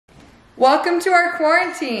Welcome to our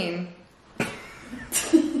quarantine.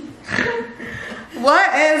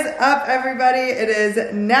 What is up, everybody? It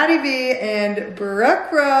is Natty V and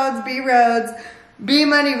Brooke Rhodes, B Rhodes, B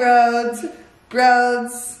Money Rhodes,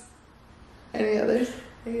 Rhodes. Any others?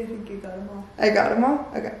 I think you got them all. I got them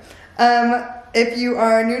all? Okay. If you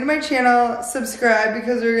are new to my channel, subscribe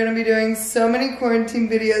because we're going to be doing so many quarantine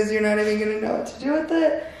videos, you're not even going to know what to do with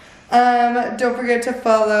it. Don't forget to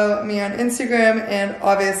follow me on Instagram and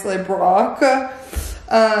obviously Brooke.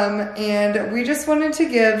 And we just wanted to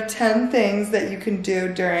give 10 things that you can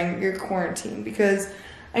do during your quarantine because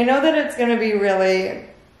I know that it's going to be really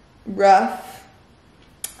rough.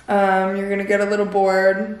 You're going to get a little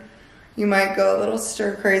bored. You might go a little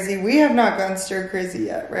stir crazy. We have not gone stir crazy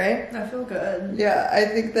yet, right? I feel good. Yeah, I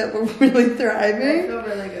think that we're really thriving. I feel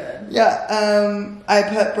really good. Yeah, I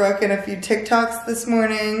put Brooke in a few TikToks this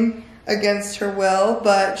morning against her will,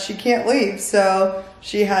 but she can't leave, so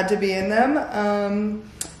she had to be in them.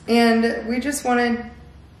 And we just wanted,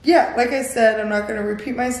 yeah, like I said, I'm not going to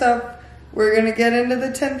repeat myself. We're going to get into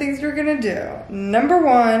the 10 things we're going to do. Number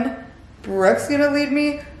 1, Brooke's going to lead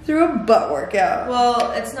me through a butt workout.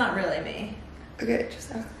 Well, it's not really me. Okay,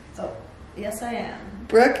 just ask. Oh, yes I am.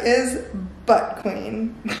 Brooke is butt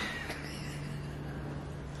queen.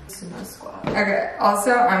 Sumo squat. Okay,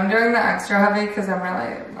 also I'm doing the extra heavy because I'm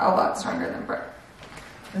really a lot stronger than Brooke.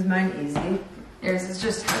 Is mine easy? Yours is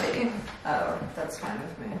just heavy. Oh, that's fine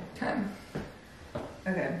with me. Okay.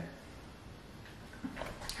 Okay.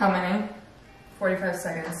 How many? 45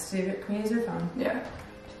 seconds. Can you use your phone? Yeah.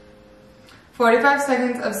 45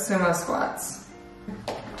 seconds of sumo squats.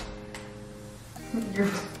 Your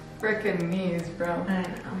freaking knees, bro. I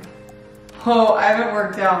know. Oh, I haven't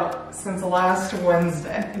worked out since last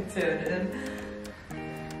Wednesday. Me too, dude.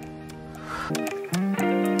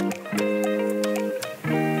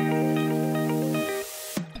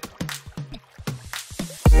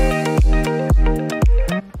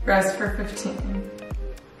 Rest for 15.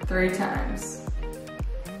 3 times.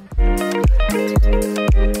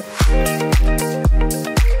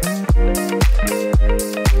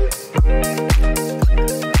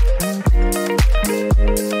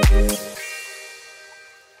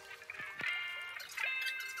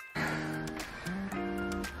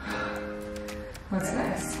 What's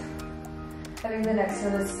next? I think the next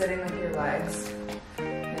one is sitting with your legs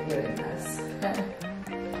and doing this. Okay.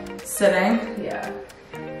 Sitting. Yeah.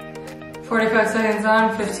 45 seconds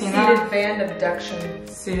on, 15 Seated off. band abduction.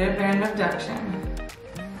 Seated band abduction.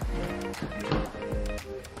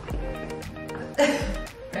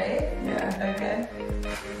 Right? Yeah. Okay.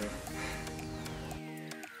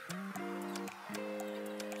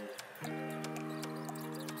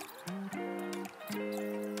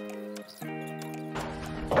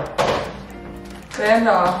 Band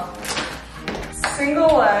off.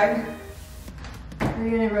 Single leg. Are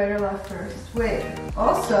you gonna right or left first? Wait,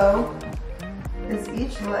 also, is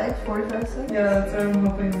each leg 45 seconds? Yeah, that's what I'm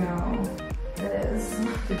hoping now. It is.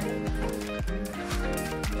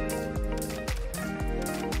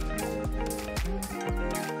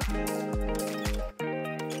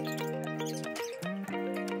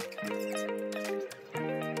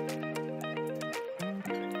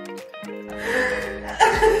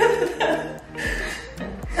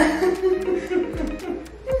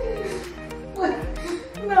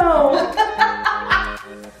 No.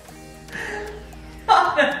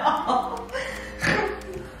 Oh no.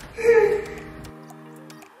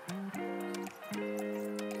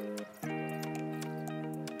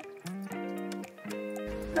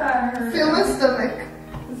 That hurts. Feel my stomach.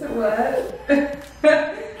 Is it wet? I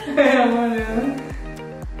don't want to.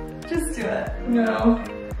 Just do it. No.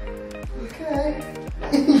 Okay.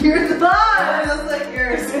 You're the boss! Feels like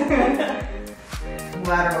yours.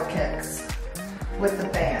 Lateral kicks with the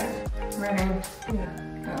band. Ready? Yeah.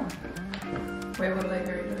 Oh. Wait, what leg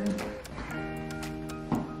are you doing?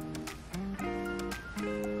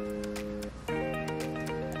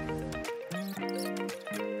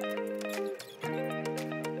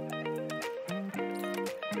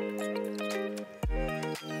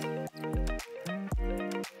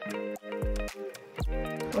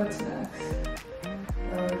 What's next?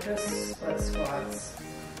 Oh, just split squats.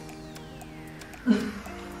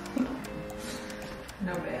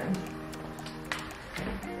 No band.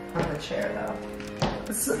 On the chair though.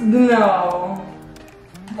 No.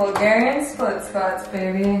 Bulgarian split squats,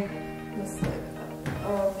 baby. Just like,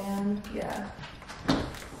 oh man, yeah.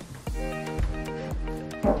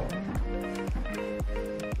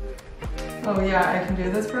 Oh yeah, I can do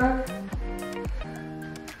this, bro.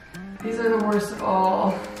 These are the worst of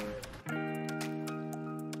all.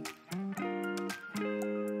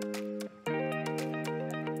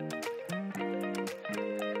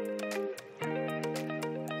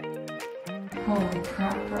 Holy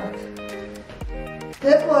crap, Brooke.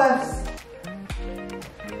 Hip lifts.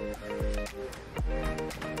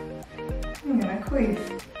 I'm gonna queef.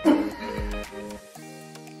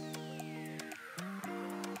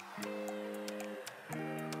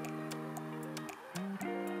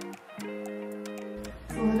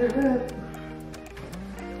 Let it rip.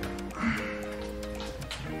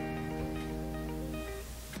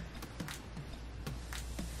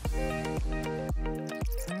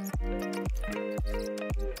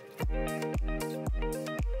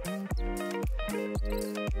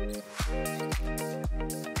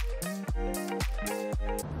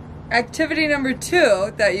 Activity number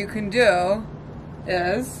 2 that you can do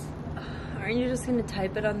is... Aren't you just gonna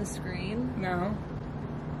type it on the screen? No.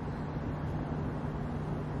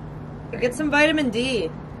 Get some vitamin D.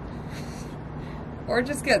 Or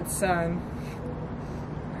just get sun.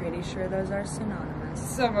 Pretty sure those are synonymous.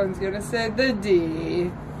 Someone's gonna say the D.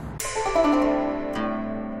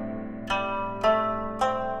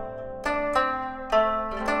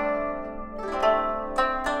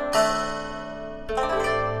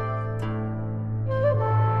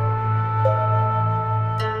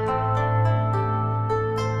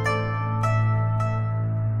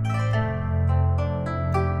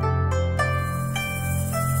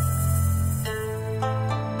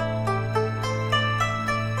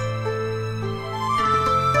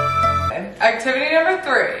 Activity number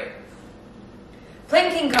 3.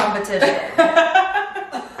 Planking competition.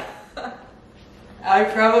 I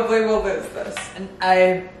probably will lose this. And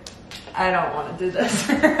I don't want to do this.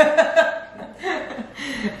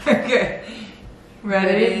 Okay.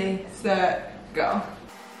 Ready, set, go.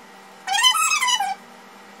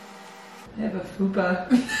 I have a fupa.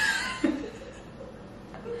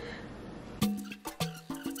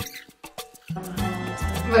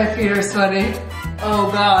 My feet are sweaty.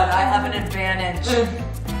 Oh god, I have an advantage.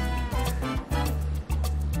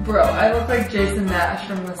 Bro, I look like Jason Nash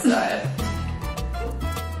from the side.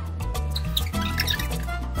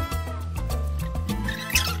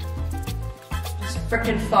 Just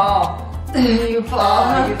frickin' fall. You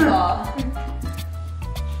fall. You fall.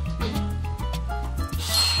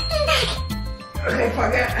 Okay,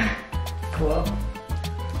 fuck it. Cool.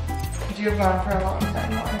 Could you have gone for a long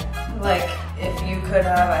time more? Like, if you could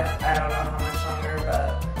have, I don't know how much longer, but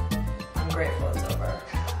I'm grateful it's over.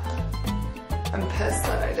 I'm pissed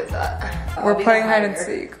that I did that. I'll We're be playing the hide and higher.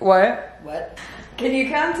 seek. What? What? Can you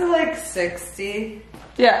count to like 60?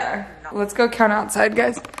 Yeah. Let's go count outside,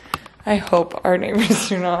 guys. I hope our neighbors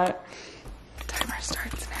do not. The timer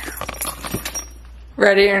starts now.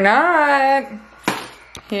 Ready or not?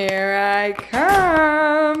 Here I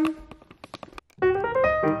come.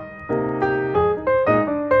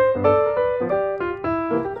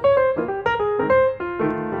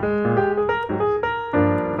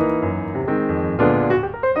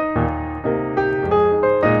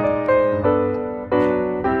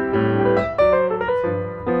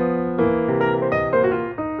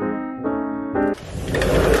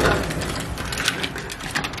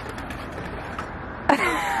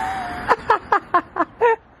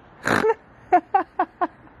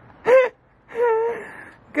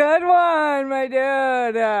 Good one, my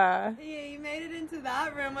dude. Yeah, you made it into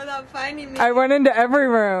that room without finding me. I went into every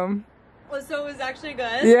room. Well, so it was actually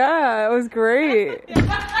good? Yeah, it was great.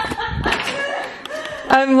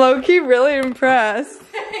 I'm low-key really impressed.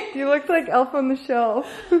 You looked like Elf on the Shelf.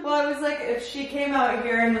 Well, I was like, if she came out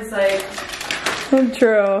here and was like...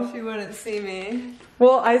 True. She wouldn't see me.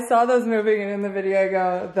 Well, I saw those moving, and in the video I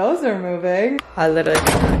go, those are moving. I literally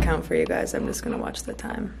cannot count for you guys. I'm just gonna watch the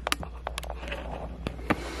time.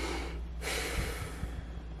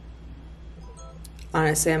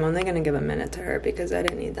 Honestly, I'm only gonna give a minute to her because I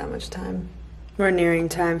didn't need that much time. We're nearing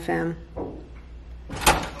time, fam.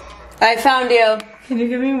 I found you. Can you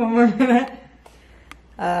give me one more minute?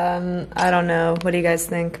 I don't know. What do you guys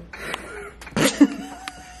think?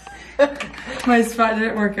 My spot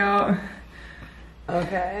didn't work out.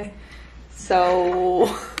 Okay. So...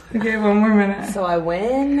 Okay, one more minute. So I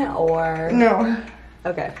win, or... No.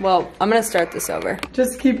 Okay, well, I'm gonna start this over.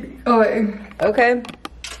 Just keep going. Okay.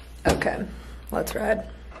 Okay. Let's ride.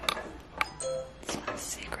 It's not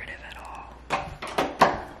secretive at all.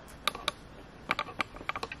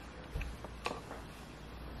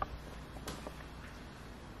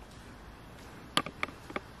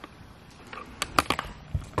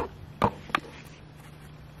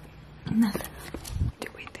 Nothing. Do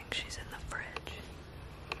we think she's in the fridge?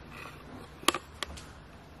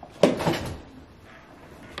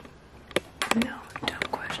 No, dumb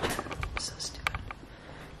question. So stupid.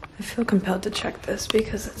 I feel compelled to check this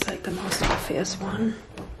because it's like the most obvious one.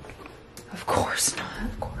 Of course not.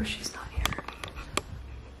 Of course she's not here.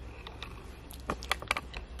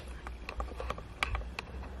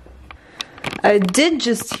 I did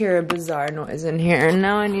just hear a bizarre noise in here, and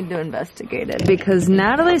now I need to investigate it because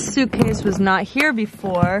Natalie's suitcase was not here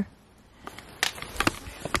before.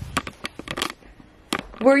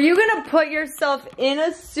 Were you gonna put yourself in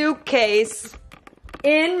a suitcase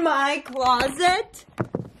in my closet?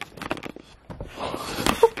 I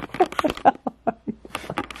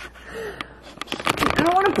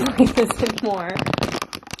don't want to play this anymore.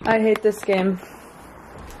 I hate this game.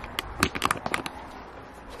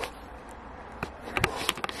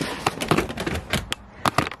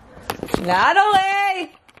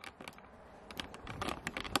 Natalie!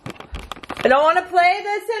 I don't want to play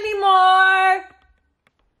this anymore.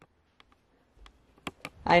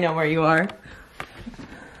 I know where you are.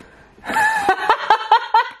 I'm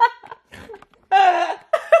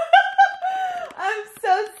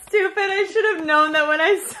so stupid. I should have known that when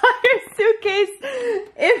I saw your suitcase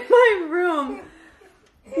in my room.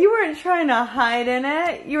 You weren't trying to hide in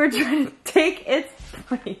it. You were trying to take its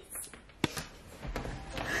place.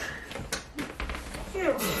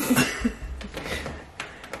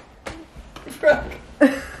 Brooke.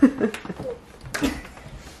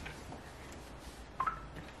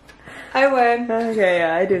 I win. Okay,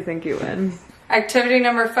 yeah, I do think you win. Activity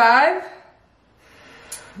number 5.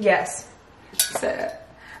 Yes. Say it.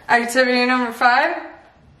 Activity number 5.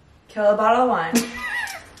 Kill a bottle of wine.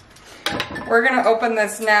 We're gonna open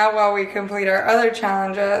this now while we complete our other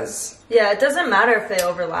challenges. Yeah, it doesn't matter if they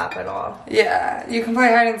overlap at all. Yeah, you can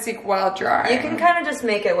play hide and seek while drawing. You can kind of just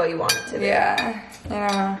make it what you want it to be. Yeah, you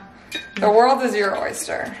know, the world is your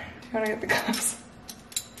oyster. You wanna get the cups?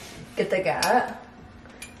 Get the gat?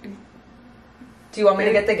 Do you want me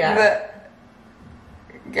to get the gat?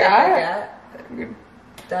 The gat?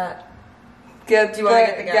 That. Get Do you want me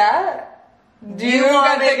to get the gat? Do you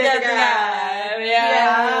want me to get the gat?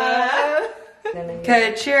 Yeah.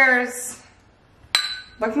 Okay, cheers.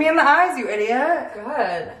 Look me in the eyes, you idiot.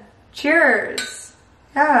 Good. Cheers.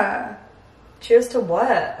 Yeah. Cheers to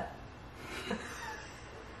what?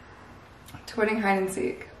 To winning hide and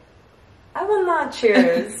seek. I will not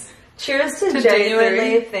cheers. Cheers to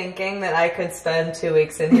genuinely thinking that I could spend 2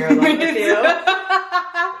 weeks in here alone with you.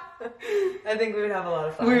 I think we would have a lot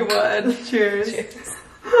of fun. We would. Cheers. Cheers.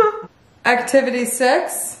 Activity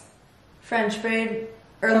 6. French braid.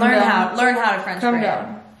 Or learn how to French braid.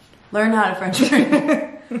 Down. Learn how to French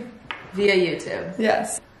braid. Via YouTube.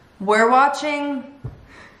 Yes. We're watching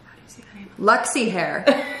Luxie Hair.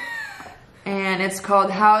 And it's called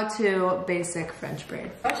How to Basic French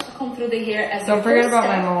Braid. Come through the hair as Don't forget about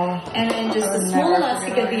my mole. And then just a small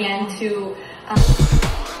elastic at the end to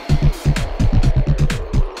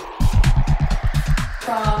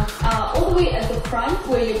from all the way at the front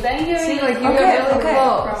where you bang your See, like you front get really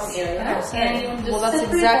close. Area, and you just that's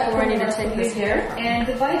separate exactly that where I need to corner take from this your hair and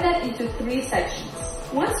divide that into 3 sections.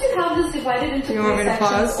 Once you have this divided into 3 want me to sections,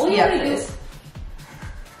 pause? all you Yeah, have to do please.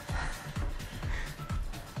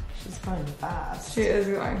 She's going fast. She is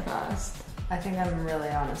going fast. I think I'm really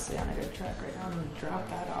honestly on a good track right now. I'm gonna drop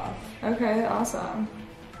that off. Okay, awesome.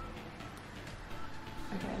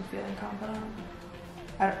 Okay, I'm feeling confident.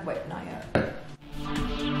 Wait, not yet.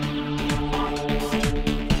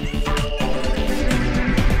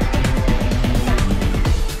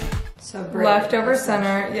 So braid, Left over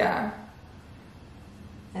center, yeah.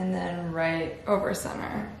 and then right. Over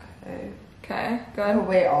center. Okay. Okay, Oh, good.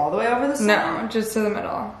 wait, all the way over the center? No, just to the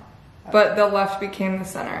middle. But the left became the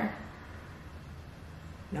center.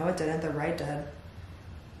 No, it didn't. The right did.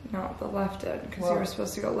 No, the left did, because you Well- were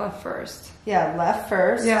supposed to go left first. Yeah, left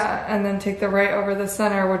first. Yeah, and then take the right over the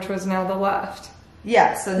center, which was now the left.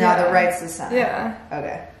 Yeah, so now Yeah. the right's the center. Yeah.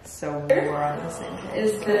 Okay, so we're on the same page.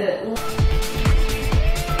 is the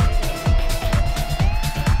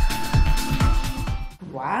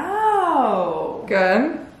Wow.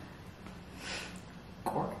 Good.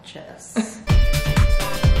 Gorgeous.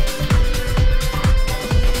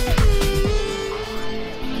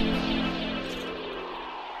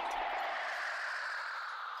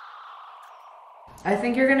 I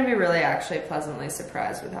think you're gonna be really actually pleasantly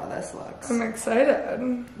surprised with how this looks. I'm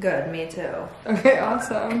excited. Good, me too. Okay,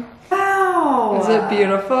 awesome. Wow. Is it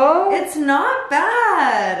beautiful? It's not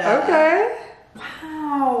bad. Okay.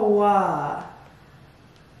 Wow.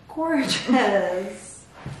 Gorgeous.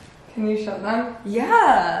 Can you show them?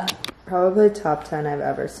 Yeah. Probably top 10 I've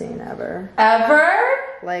ever seen ever. Ever?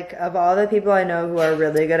 Like, of all the people I know who are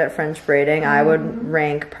really good at French braiding, I would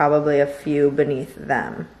rank probably a few beneath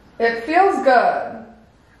them. It feels good.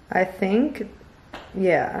 I think,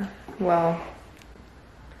 yeah, well.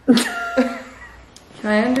 Can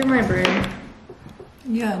I undo my braid?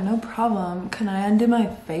 Yeah, no problem. Can I undo my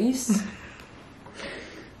face?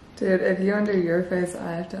 Dude, if you undo your face,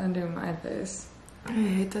 I have to undo my face. I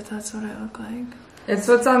hate that that's what I look like. It's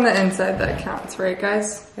what's on the inside that counts, right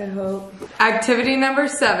guys? I hope. Activity number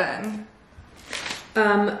 7.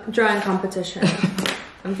 Drawing competition.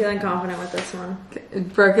 I'm feeling confident with this one.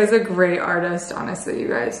 Brooke is a great artist, honestly, you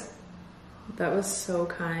guys. That was so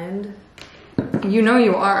kind. You know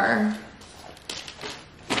you are.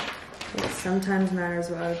 It sometimes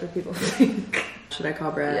matters what other people think. Should I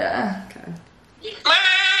call Brett? Yeah. Okay.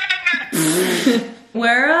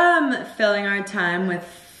 We're filling our time with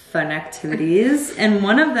fun activities, and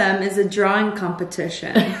one of them is a drawing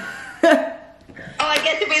competition. Oh, I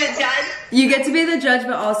get to be the judge? You get to be the judge,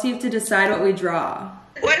 but also you have to decide what we draw.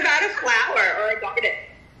 What about a flower or a garden?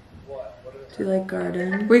 Do you like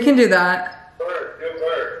garden? We can do that. Bird, do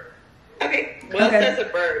bird. Okay, Will says a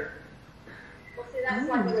bird.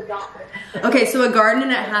 Okay, so a garden,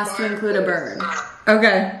 and it has to include a bird.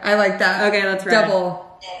 Okay, I like that. Okay, let's write. Double.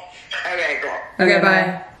 Okay, cool. Okay,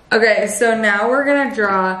 bye. Okay, so now we're gonna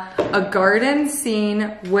draw a garden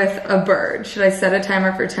scene with a bird. Should I set a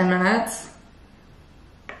timer for 10 minutes?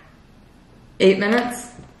 8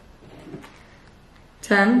 minutes?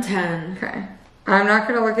 10? 10. Okay. I'm not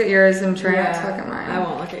gonna look at yours and try not to look at mine. I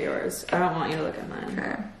won't look at yours. I don't want you to look at mine.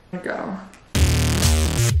 Okay, go.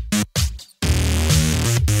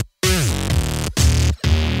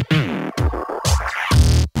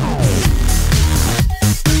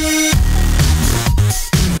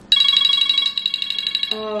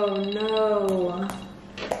 Oh no.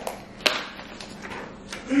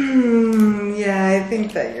 Yeah, I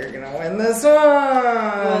think that you're gonna win this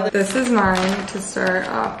one. This is mine to start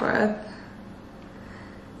off with.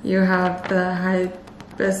 You have the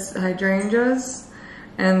hydrangeas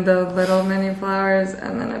and the little mini flowers,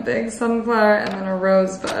 and then a big sunflower, and then a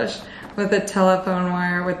rose bush with a telephone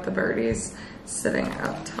wire with the birdies sitting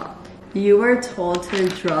up top. You were told to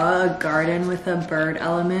draw a garden with a bird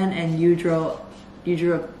element, and you drew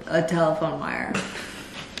a telephone wire.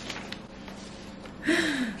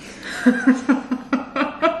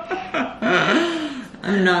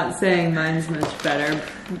 I'm not saying mine's much better,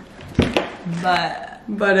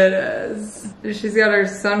 but it is. She's got her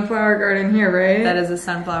sunflower garden here, right? That is a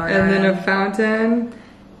sunflower and garden. then a fountain,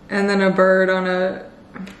 and then a bird on a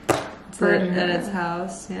bird at its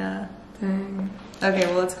house. Yeah. Dang. Okay,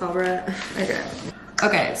 well let's call Brett. Okay.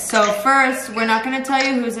 Okay, so first we're not gonna tell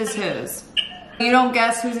you whose is whose. You don't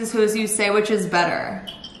guess whose is whose. You say which is better.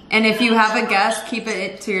 And if you have a guess, keep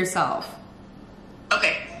it to yourself.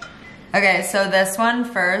 Okay. Okay, so this one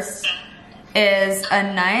first is a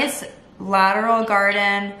nice lateral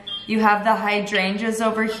garden. You have the hydrangeas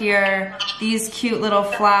over here, these cute little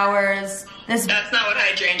flowers. This. That's not what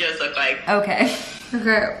hydrangeas look like. Okay.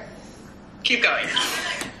 Okay. Keep going.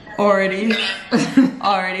 Already.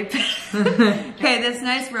 Okay, this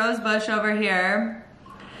nice rose bush over here.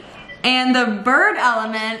 And the bird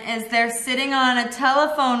element is they're sitting on a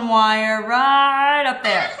telephone wire right up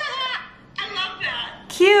there. I love that.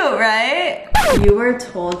 Cute, right? You were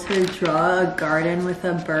told to draw a garden with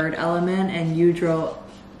a bird element, and you drew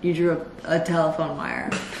a telephone wire.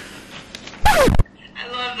 I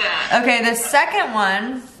love that. Okay, the second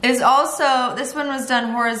one is also, this one was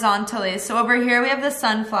done horizontally. So over here we have the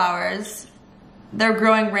sunflowers. They're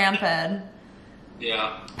growing rampant.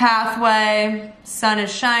 Yeah. Pathway, sun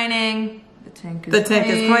is shining, the tank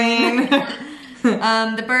is clean.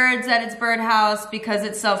 The bird's at its birdhouse because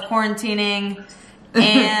it's self-quarantining.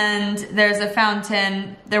 And there's a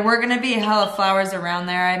fountain. There were gonna be hella flowers around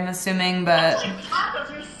there, I'm assuming, but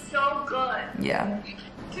Those are so good. yeah.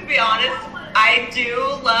 To be honest, I do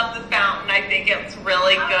love the fountain. I think it's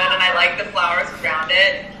really good, and I like the flowers around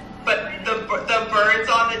it. But the birds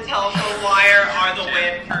on the telephone wire are the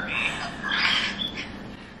win for me.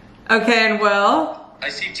 Okay, and Will? I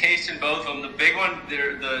see taste in both of them. The big one,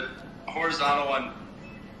 the horizontal one,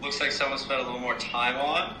 looks like someone spent a little more time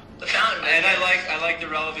on. The fountain. And I like the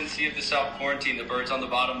relevancy of the self-quarantine. The birds on the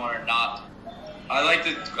bottom one are not. I like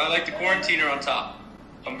the quarantiner on top.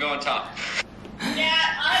 I'm going top. Yeah,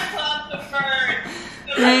 I love the bird.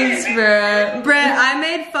 Thanks, Brett. Brett, I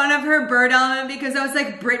made fun of her bird element because I was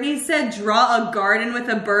like, Brittany said draw a garden with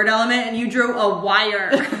a bird element, and you drew a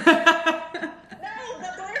wire. No, the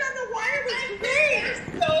bird on the wire was great.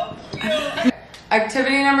 So cute.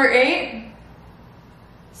 Activity number 8.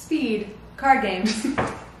 Speed. Card games.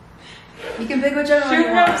 You can pick whichever one Should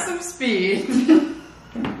you have want. some speed.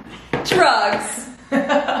 Drugs.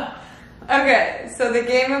 Okay, so the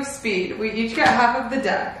game of speed. We each get half of the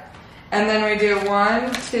deck. And then we do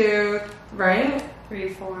 1, 2, right? 3,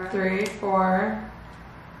 4. 3, 4.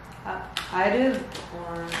 I did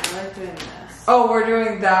one. I like doing this. Oh, we're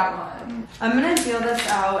doing that one. I'm gonna deal this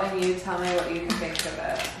out and you tell me what you think of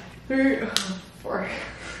it. 3, 4,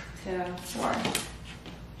 2, 1.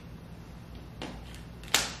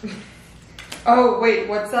 Oh wait,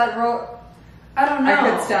 what's that roll? I don't know. I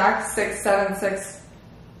could stack 6, 7, 6.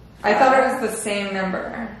 I thought it was the same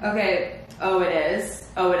number. Okay. Oh, it is.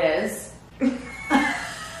 Oh, it is.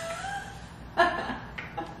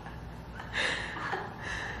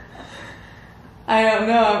 I don't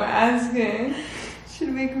know, I'm asking.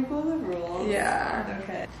 Should we Google the rules? Yeah.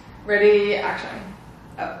 Okay. Ready, action.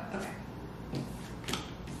 Oh, okay.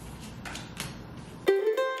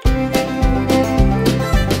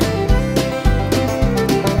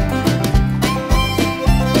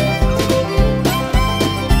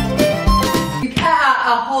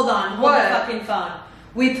 Hold on. Hold What? the fucking phone.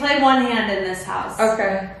 We play one hand in this house.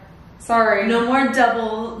 Okay. Sorry. No more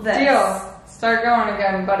double this. Deal. Start going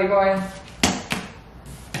again, buddy boy.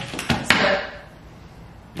 Sit.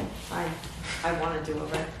 Fine. I want to do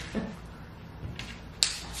over.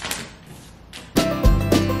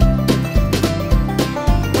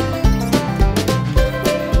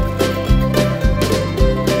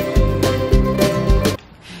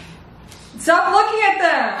 Stop looking at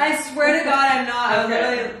them! I swear to God, I'm not. I Okay.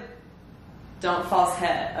 literally. Don't false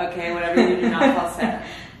hit, okay? Whatever you do, not false hit.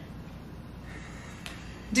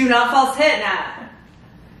 Do not false hit, Nat.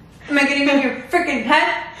 Am I getting in your freaking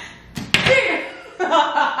head?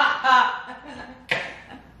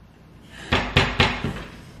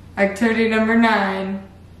 Activity number 9.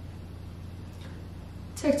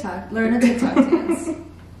 TikTok. Learn a TikTok dance.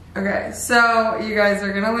 Okay, so you guys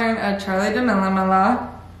are gonna learn a Charlie DeMillamala.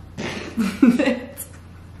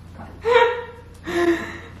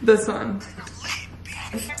 This one.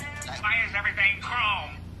 Why is everything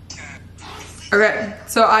chrome? Okay,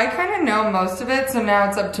 so I kind of know most of it, so now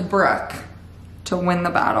it's up to Brooke to win the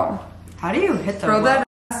battle. How do you hit the Throw that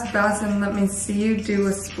ass back and let me see you do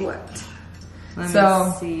a split. Let So-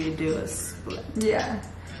 me see you do a split. Yeah.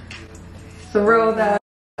 Throw that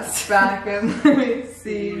ass back and let me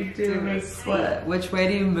see you do a split. Which way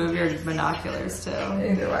do you move your binoculars to?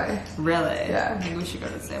 Either way. Really? Yeah. I think we should go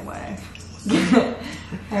the same way.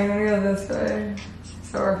 I'm gonna go this way,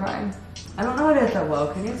 so we're fine. I don't know how to hit the whoa.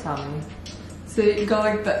 Can you tell me? So you go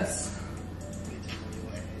like this.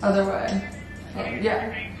 Other way. And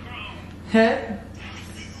yeah. Hit.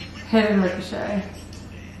 Hit and ricochet.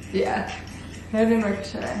 Yeah. Hit and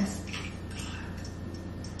ricochet.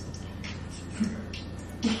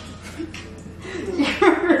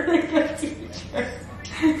 You're a really good teacher.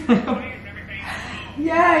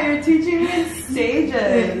 Yeah, you're teaching me in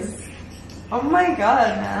stages. Oh my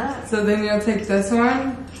God, Matt. So then you'll take this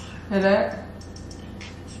one, hit it.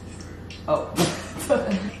 Oh.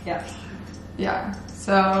 Yeah. Yeah,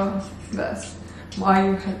 so this. While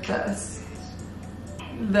you hit this.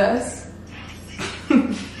 This.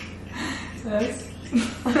 This.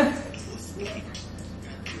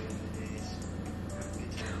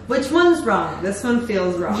 Which one's wrong? This one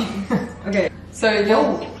feels wrong. Okay. So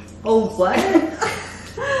you'll. Oh, what?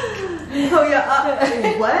 Oh,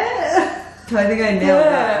 yeah. What? So I think I nailed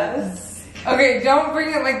that. Yes. Okay, don't bring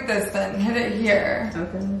it like this then. Hit it here.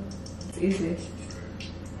 Okay. It's easy.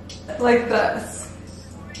 Like this.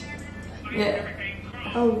 Yeah.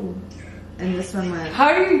 Oh. And this one went.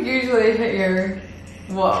 How do you usually hit your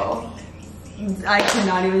whoa? I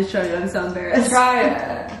cannot even show you. I'm so embarrassed. Try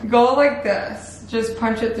it. Go like this. Just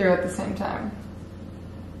punch it through at the same time.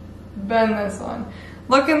 Bend this one.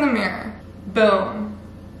 Look in the mirror. Boom.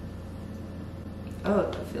 Oh,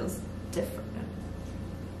 that feels different.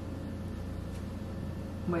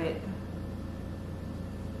 Wait.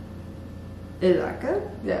 Is that good?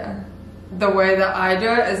 Yeah. The way that I do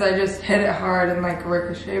it is I just hit it hard and like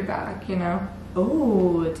ricochet back, you know?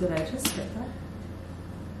 Oh, did I just hit that?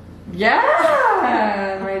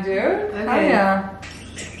 Yeah, my dude. Okay. Oh yeah.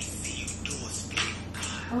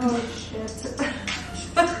 Oh, shit.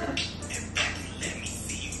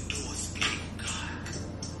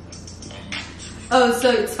 Oh, so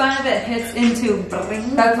it's fine if it hits into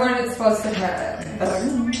bling. That's when it's supposed to hit.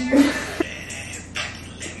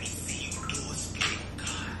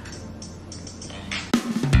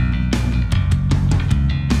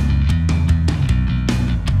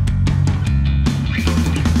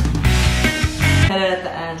 Hit it at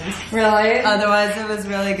the end. Really? Otherwise, it was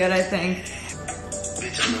really good, I think.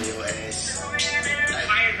 Bitch, I know your ass.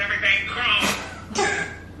 Why is everything chrome?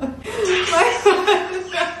 Throw that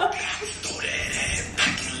ass back and let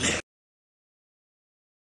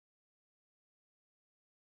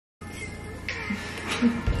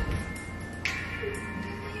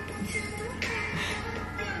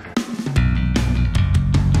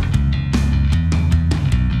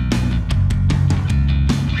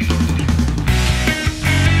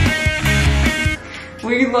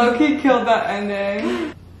low-key killed that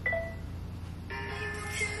ending.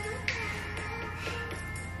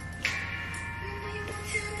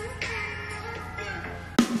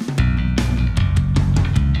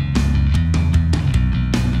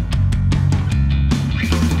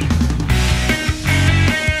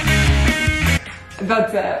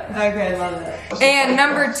 That's it. Okay, love it. And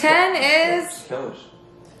number 10 is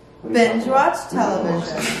Binge watch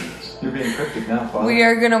television. You're being cryptic now, Father. we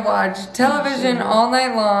are gonna watch television all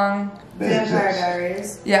night long. Vampire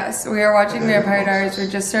Diaries. Yes, we are watching Vampire Diaries. We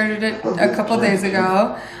just started it a couple days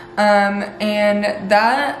ago. And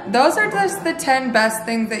those are just the 10 best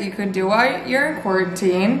things that you could do while you're in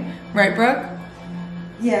quarantine. Right, Brooke?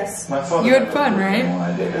 Yes. My father You had fun, right?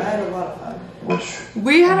 I had a lot of fun.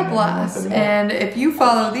 We had a blast. And if you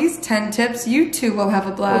follow these 10 tips, you too will have a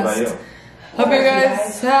What about blast. you? Hope you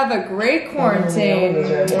guys have a great quarantine.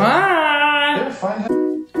 Mwah!